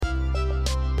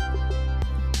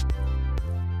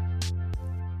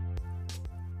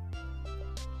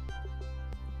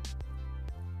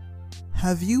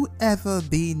Have you ever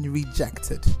been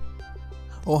rejected?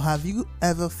 Or have you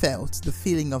ever felt the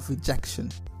feeling of rejection?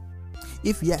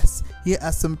 If yes, here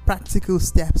are some practical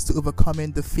steps to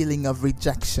overcoming the feeling of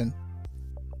rejection.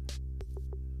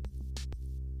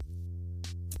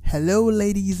 Hello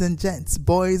ladies and gents,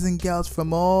 boys and girls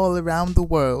from all around the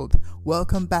world.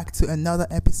 Welcome back to another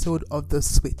episode of The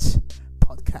Switch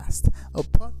podcast, a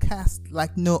podcast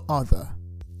like no other.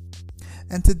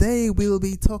 And today we'll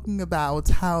be talking about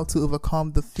how to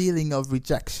overcome the feeling of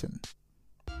rejection.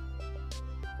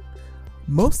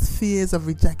 Most fears of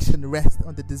rejection rest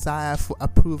on the desire for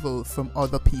approval from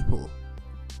other people.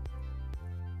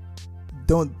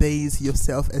 Don't base your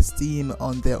self-esteem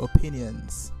on their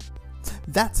opinions.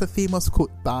 That's a famous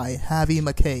quote by Harvey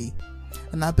Mackay,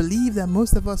 and I believe that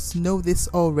most of us know this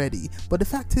already, but the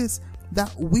fact is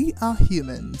that we are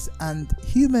humans and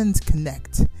humans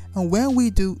connect, and when we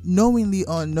do, knowingly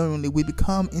or unknowingly, we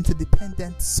become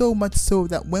interdependent, so much so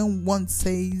that when one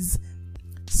says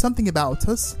something about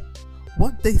us,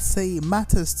 what they say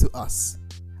matters to us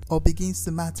or begins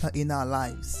to matter in our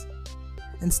lives.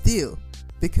 And still,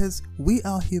 because we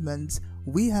are humans,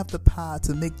 we have the power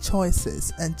to make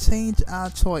choices and change our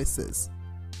choices.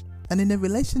 And in a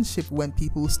relationship, when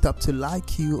people stop to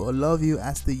like you or love you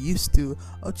as they used to,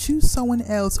 or choose someone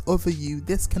else over you,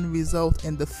 this can result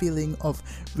in the feeling of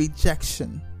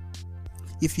rejection.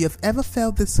 If you have ever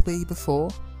felt this way before,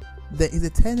 there is a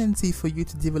tendency for you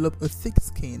to develop a thick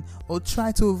skin or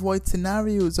try to avoid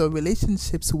scenarios or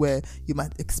relationships where you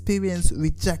might experience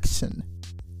rejection.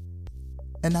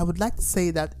 And I would like to say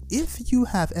that if you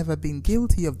have ever been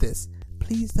guilty of this,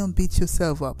 please don't beat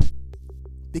yourself up,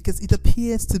 because it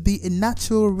appears to be a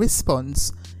natural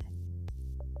response.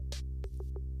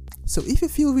 So if you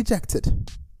feel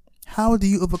rejected, how do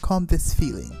you overcome this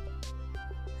feeling?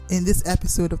 In this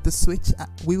episode of The Switch,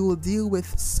 we will deal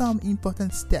with some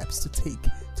important steps to take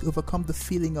to overcome the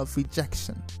feeling of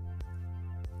rejection.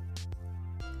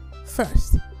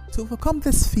 First, to overcome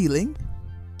this feeling,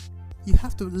 you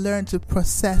have to learn to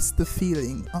process the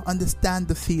feeling or understand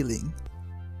the feeling.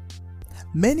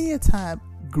 Many a time,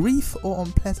 grief or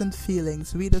unpleasant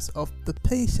feelings rid us of the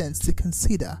patience to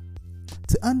consider,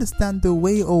 to understand the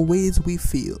way or ways we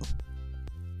feel.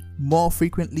 More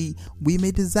frequently, we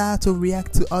may desire to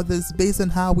react to others based on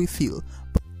how we feel.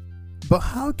 But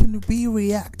how can we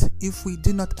react if we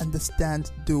do not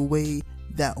understand the way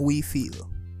that we feel?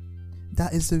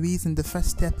 That is the reason the first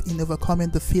step in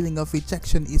overcoming the feeling of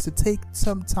rejection is to take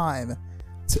some time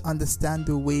to understand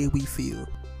the way we feel.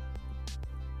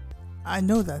 I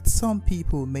know that some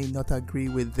people may not agree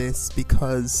with this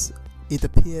because it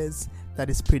appears that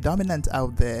it's predominant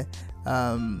out there,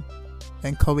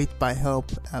 encouraged by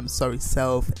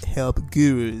self-help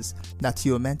gurus, that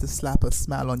you're meant to slap a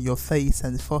smile on your face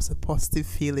and force a positive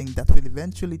feeling that will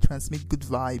eventually transmit good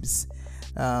vibes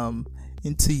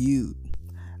into you.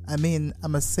 I mean, I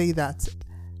must say that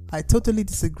I totally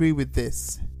disagree with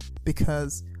this,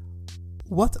 because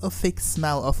what a fake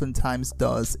smile oftentimes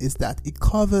does is that it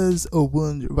covers a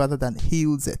wound rather than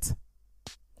heals it,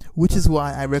 which is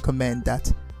why I recommend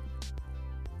that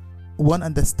one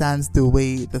understands the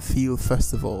way they feel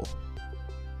first of all.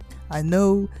 I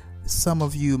know some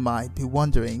of you might be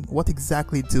wondering, what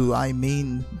exactly do I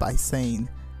mean by saying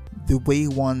the way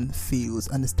one feels,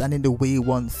 understanding the way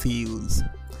one feels?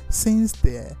 Since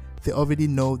they already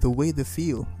know the way they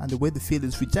feel, and the way they feel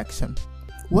is rejection.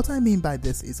 What I mean by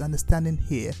this is understanding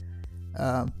here,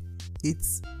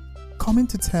 it's coming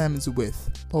to terms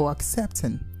with or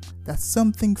accepting that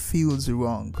something feels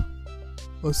wrong,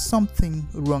 or something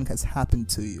wrong has happened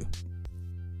to you,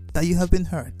 that you have been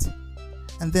hurt,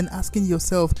 and then asking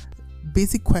yourself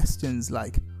basic questions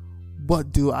like,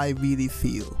 what do I really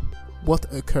feel?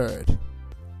 What occurred?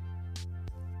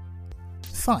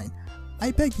 Fine. I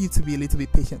beg you to be a little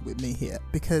bit patient with me here,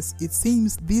 because it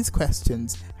seems these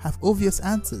questions have obvious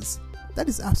answers. That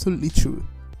is absolutely true.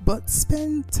 But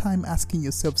spend time asking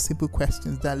yourself simple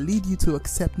questions that lead you to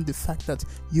accepting the fact that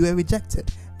you were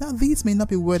rejected. Now, these may not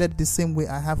be worded the same way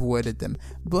I have worded them,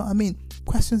 but I mean,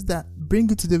 questions that bring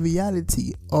you to the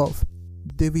reality of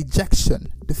the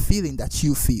rejection, the feeling that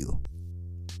you feel.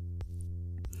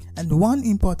 And one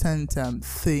important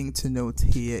thing to note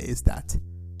here is that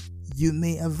you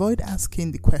may avoid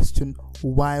asking the question,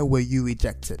 why were you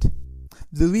rejected?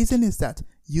 The reason is that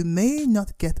you may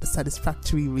not get a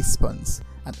satisfactory response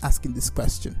at asking this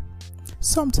question.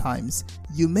 Sometimes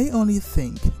you may only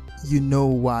think you know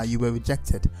why you were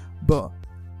rejected, but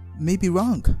may be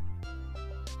wrong.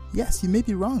 Yes, you may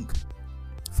be wrong.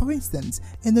 For instance,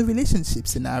 in a relationship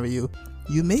scenario,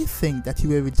 you may think that you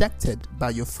were rejected by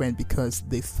your friend because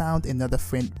they found another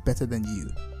friend better than you.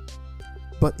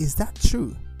 But is that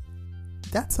true?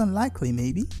 That's unlikely,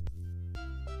 maybe.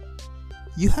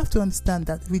 You have to understand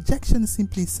that rejection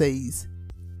simply says,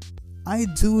 I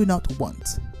do not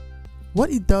want. What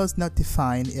it does not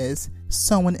define is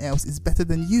someone else is better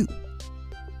than you.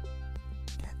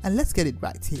 And let's get it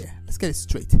right here. Let's get it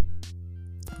straight.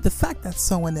 The fact that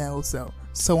someone else or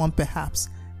someone perhaps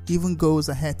even goes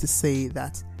ahead to say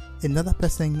that another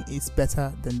person is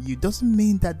better than you doesn't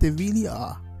mean that they really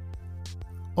are.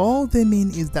 All they mean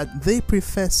is that they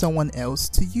prefer someone else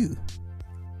to you.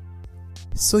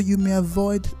 So you may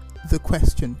avoid the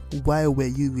question, why were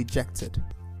you rejected?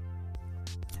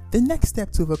 The next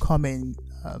step to overcoming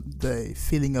the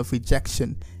feeling of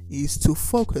rejection is to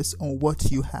focus on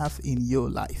what you have in your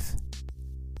life.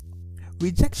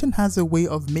 Rejection has a way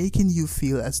of making you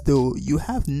feel as though you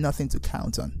have nothing to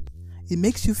count on. It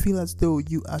makes you feel as though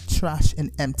you are trash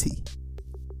and empty.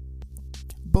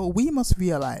 But we must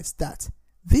realize that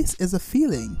this is a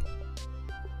feeling.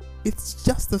 It's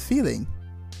just a feeling.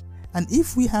 And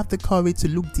if we have the courage to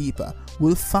look deeper,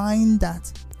 we'll find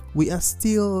that we are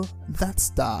still that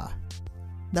star,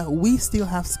 that we still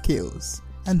have skills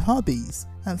and hobbies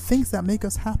and things that make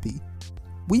us happy.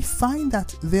 We find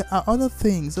that there are other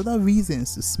things, other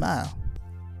reasons to smile.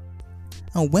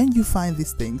 And when you find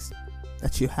these things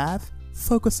that you have,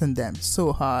 focus on them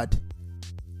so hard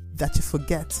that you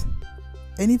forget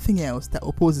anything else that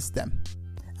opposes them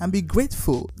and be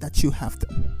grateful that you have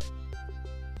them.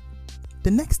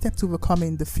 The next step to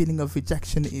overcoming the feeling of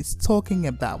rejection is talking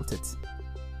about it.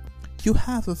 You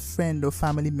have a friend or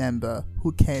family member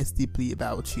who cares deeply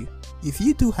about you. If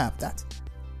you do have that,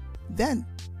 then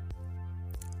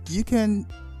you can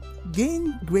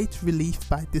gain great relief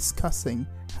by discussing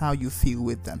how you feel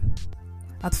with them.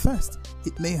 At first,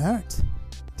 it may hurt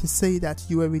to say that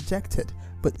you were rejected,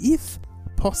 but if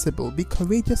possible, be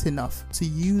courageous enough to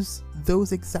use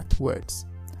those exact words.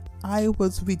 I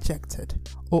was rejected,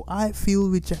 or I feel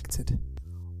rejected.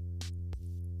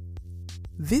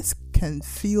 This can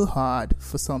feel hard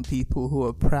for some people who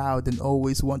are proud and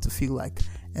always want to feel like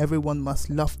everyone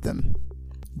must love them.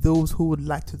 Those who would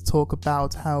like to talk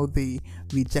about how they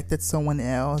rejected someone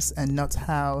else and not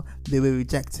how they were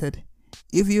rejected.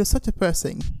 If you're such a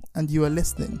person and you are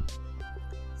listening,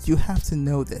 you have to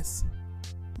know this.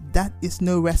 That is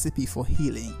no recipe for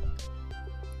healing.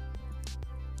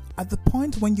 At the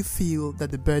point when you feel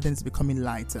that the burden is becoming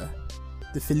lighter,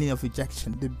 the feeling of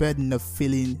rejection, the burden of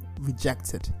feeling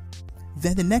rejected,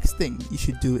 then the next thing you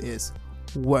should do is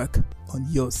work on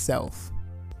yourself.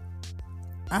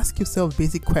 Ask yourself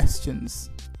basic questions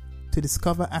to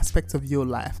discover aspects of your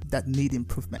life that need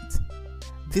improvement.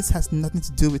 This has nothing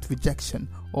to do with rejection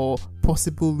or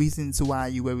possible reasons why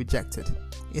you were rejected.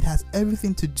 It has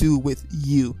everything to do with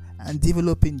you and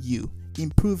developing you,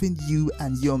 improving you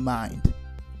and your mind.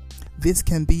 This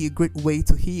can be a great way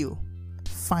to heal,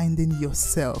 finding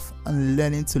yourself and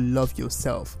learning to love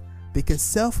yourself, because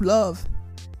self-love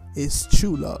is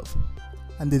true love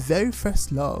and the very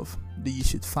first love that you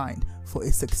should find for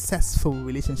a successful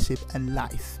relationship and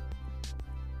life.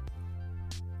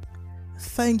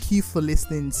 Thank you for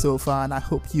listening so far, and I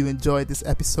hope you enjoyed this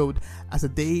episode. As the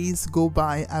days go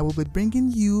by, I will be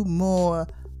bringing you more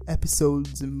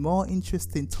episodes and more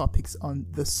interesting topics on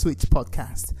the Switch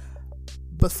podcast.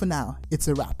 But for now, it's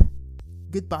a wrap.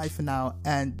 Goodbye for now,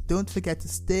 and don't forget to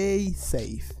stay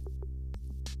safe.